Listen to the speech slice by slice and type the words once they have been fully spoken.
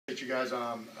guys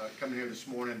coming here this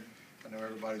morning. I know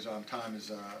everybody's time is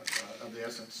of the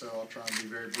essence, so I'll try and be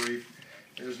very brief.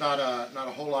 There's not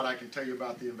a whole lot I can tell you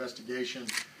about the investigation.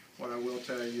 What I will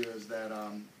tell you is that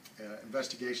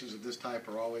investigations of this type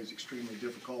are always extremely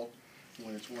difficult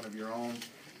when it's one of your own.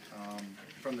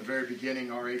 From the very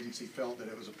beginning, our agency felt that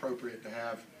it was appropriate to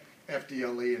have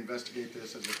FDLE investigate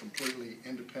this as a completely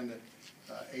independent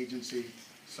agency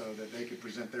so that they could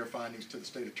present their findings to the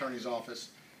state attorney's office.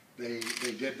 They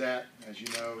did that. As you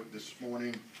know, this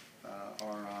morning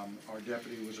our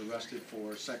deputy was arrested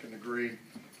for second-degree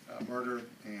murder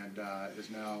and is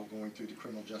now going through the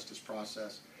criminal justice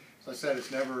process. As I said,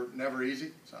 it's never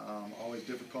easy. It's always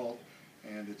difficult,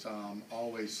 and it's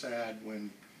always sad when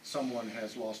someone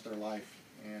has lost their life.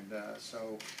 And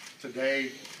so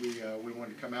today we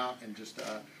wanted to come out and just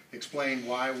explain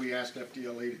why we asked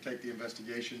FDLE to take the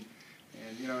investigation.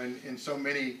 And you know, in so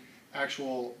many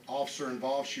actual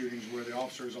officer-involved shootings where the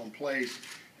officer is on place,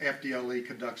 FDLE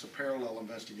conducts a parallel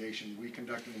investigation. We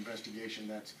conduct an investigation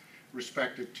that's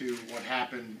respective to what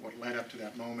happened, what led up to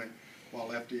that moment, while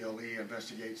FDLE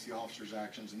investigates the officer's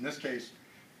actions. In this case,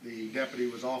 the deputy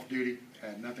was off duty,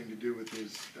 had nothing to do with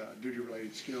his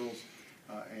duty-related skills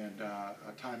and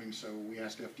timing, so we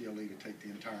asked FDLE to take the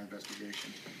entire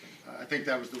investigation. I think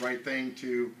that was the right thing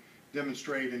to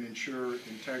demonstrate and ensure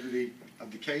integrity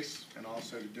of the case, and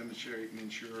also to demonstrate and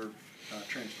ensure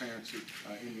transparency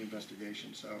in the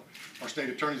investigation. So our state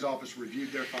attorney's office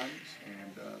reviewed their findings,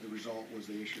 and the result was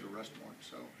they issued an arrest warrant.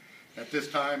 So at this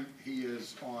time, he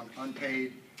is on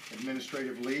unpaid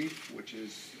administrative leave, which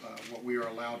is what we are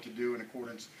allowed to do in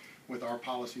accordance with our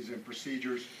policies and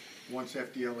procedures. Once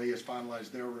FDLE has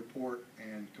finalized their report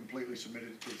and completely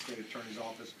submitted it to the state attorney's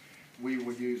office, we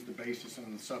will use the basis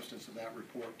and the substance of that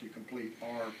report to complete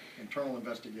our internal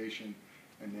investigation,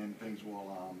 and then things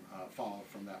will follow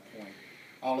from that point.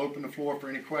 I'll open the floor for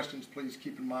any questions. Please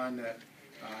keep in mind that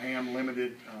I am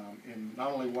limited in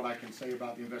not only what I can say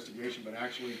about the investigation, but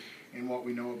actually in what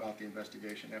we know about the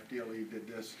investigation. FDLE did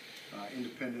this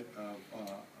independent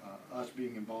of us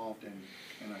being involved, and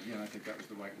again, I think that was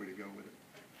the right way to go with it.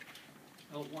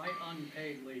 Oh, why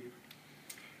unpaid leave?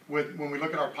 When we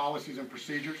look at our policies and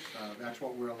procedures, that's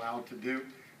what we're allowed to do.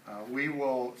 We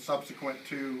will, subsequent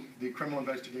to the criminal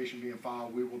investigation being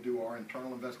filed, we will do our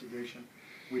internal investigation.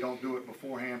 We don't do it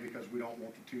beforehand because we don't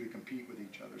want the two to compete with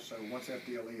each other. So once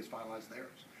FDLE has finalized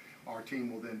theirs, our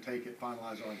team will then take it,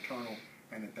 finalize our internal,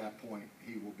 and at that point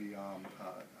he will be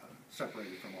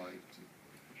separated from our agency.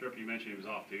 Sheriff, you mentioned he was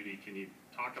off duty. Can you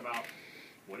talk about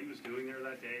what he was doing there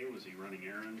that day? Was he running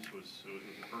errands? Was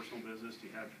it a personal business? Do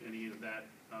you have any of that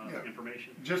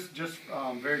information? Just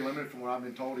very limited from what I've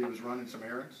been told. He was running some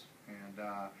errands, and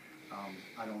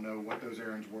I don't know what those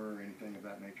errands were or anything of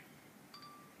that nature.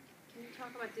 Can you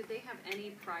talk about, did they have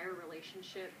any prior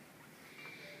relationship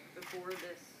before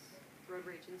this road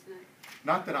rage incident?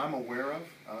 Not that I'm aware of.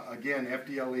 Again,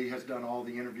 FDLE has done all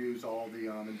the interviews, all the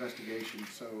investigations,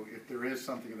 so if there is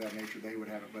something of that nature, they would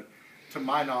have it. But to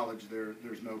my knowledge,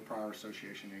 there's no prior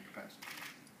association in capacity.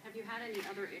 Have you had any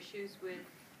other issues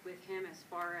with him as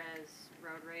far as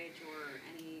road rage or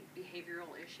any behavioral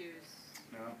issues?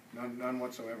 No, none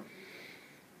whatsoever.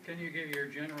 Can you give your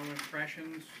general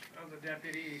impressions of the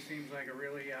deputy? He seems like a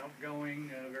really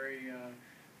outgoing, very, you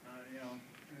know,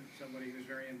 somebody who's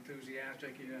very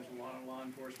enthusiastic. He has a lot of law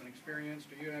enforcement experience.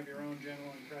 Do you have your own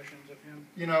general impressions of him?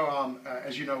 You know,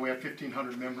 as you know, we have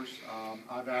 1,500 members.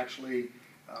 I've actually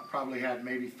probably had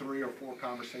maybe 3 or 4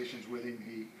 conversations with him.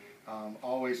 He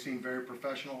always seemed very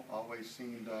professional, always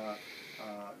seemed,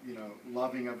 you know,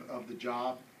 loving of the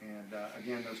job. And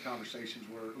again, those conversations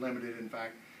were limited. In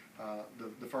fact,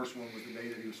 the first one was the day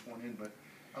that he was sworn in. But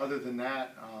other than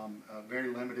that, very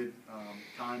limited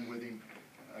time with him.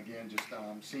 Again, just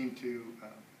seemed to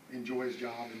enjoy his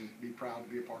job and be proud to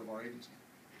be a part of our agency.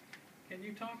 Can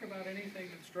you talk about anything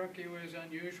that struck you as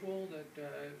unusual that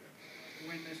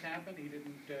when this happened, he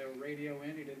didn't radio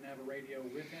in, he didn't have a radio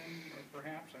with him, or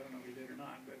perhaps, I don't know if he did or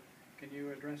not, but can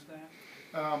you address that?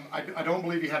 I don't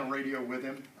believe he had a radio with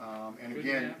him, and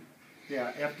again,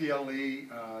 yeah, FDLE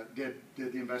did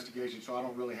the investigation, so I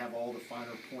don't really have all the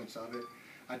finer points of it.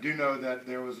 I do know that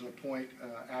there was a point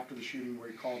after the shooting where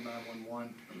he called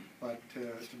 911, but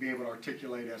to be able to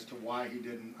articulate as to why he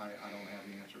didn't, I don't have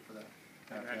the answer for that.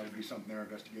 That would be something their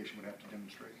investigation would have to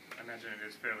demonstrate. I imagine it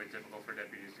is fairly difficult for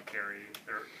deputies to carry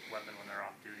their weapon when they're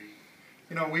off duty.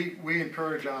 You know, we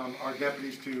encourage our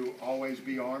deputies to always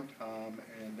be armed,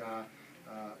 and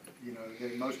you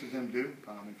know, most of them do.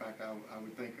 In fact, I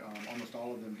would think almost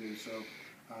all of them do. So,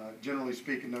 generally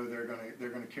speaking, though, they're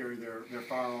going to carry their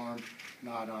firearm,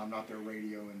 not their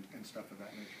radio and stuff of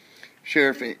that nature.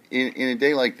 Sheriff, in a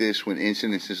day like this, when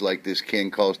incidences like this can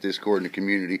cause discord in the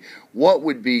community, what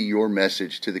would be your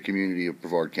message to the community of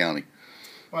Brevard County?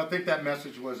 Well, I think that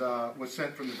message was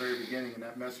sent from the very beginning, and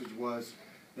that message was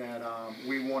that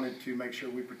we wanted to make sure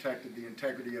we protected the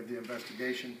integrity of the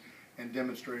investigation and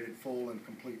demonstrated full and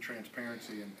complete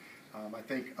transparency. And I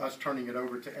think us turning it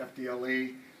over to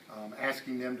FDLE,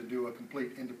 asking them to do a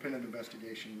complete independent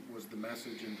investigation was the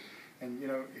message. And you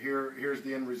know, here's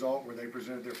the end result where they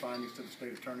presented their findings to the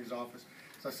state attorney's office.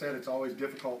 As I said, it's always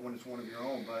difficult when it's one of your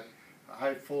own, but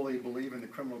I fully believe in the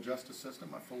criminal justice system.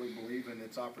 I fully believe in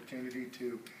its opportunity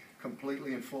to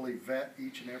completely and fully vet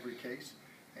each and every case.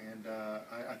 And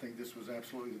I think this was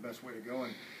absolutely the best way to go.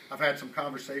 And I've had some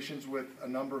conversations with a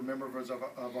number of members of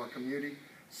our community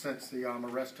since the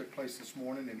arrest took place this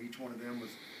morning, and each one of them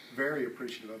was very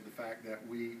appreciative of the fact that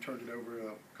we turned it over to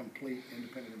a complete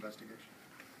independent investigation.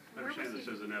 I understand this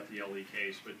is an FDLE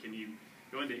case, but can you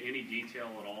go into any detail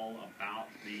at all about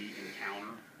the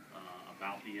encounter,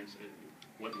 about the incident,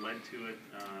 what led to it,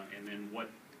 and then what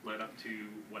led up to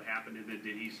what happened, and then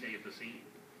did he stay at the scene?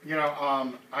 You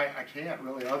know, I can't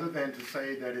really, other than to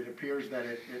say that it appears that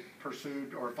it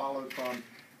pursued or followed from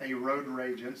a road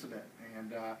rage incident.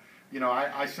 And, you know,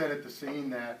 I said at the scene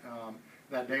that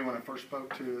that day when I first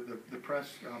spoke to the press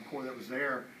corps that was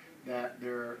there, that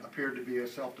there appeared to be a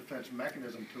self-defense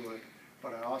mechanism to it,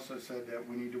 but I also said that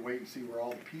we need to wait and see where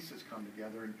all the pieces come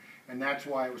together, and that's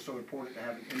why it was so important to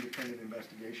have an independent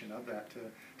investigation of that,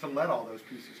 to let all those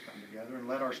pieces come together and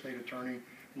let our state attorney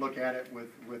look at it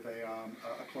with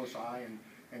a close eye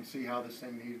and see how this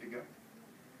thing needed to go.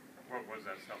 What was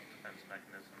that self-defense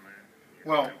mechanism?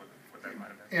 Well, what that might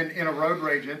have been? in a road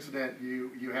rage incident,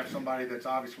 you have somebody that's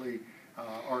obviously,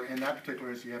 or in that particular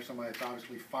instance, you have somebody that's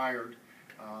obviously fired.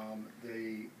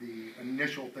 The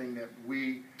initial thing that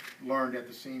we learned at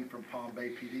the scene from Palm Bay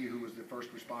PD, who was the first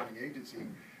responding agency,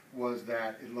 was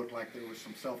that it looked like there was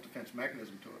some self-defense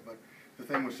mechanism to it. But the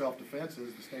thing with self-defense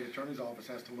is the state attorney's office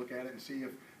has to look at it and see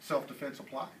if self-defense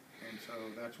applied. And so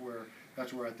that's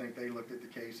where I think they looked at the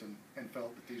case and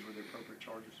felt that these were the appropriate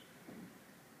charges.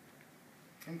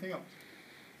 Anything else?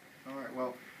 All right.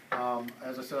 Well,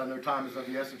 as I said, I know time is of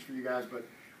the essence for you guys, but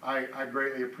I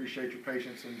greatly appreciate your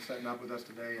patience in setting up with us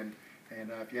today, and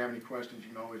if you have any questions,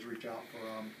 you can always reach out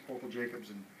for Corporal Jacobs,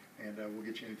 and we'll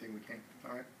get you anything we can.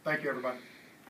 All right. Thank you, everybody.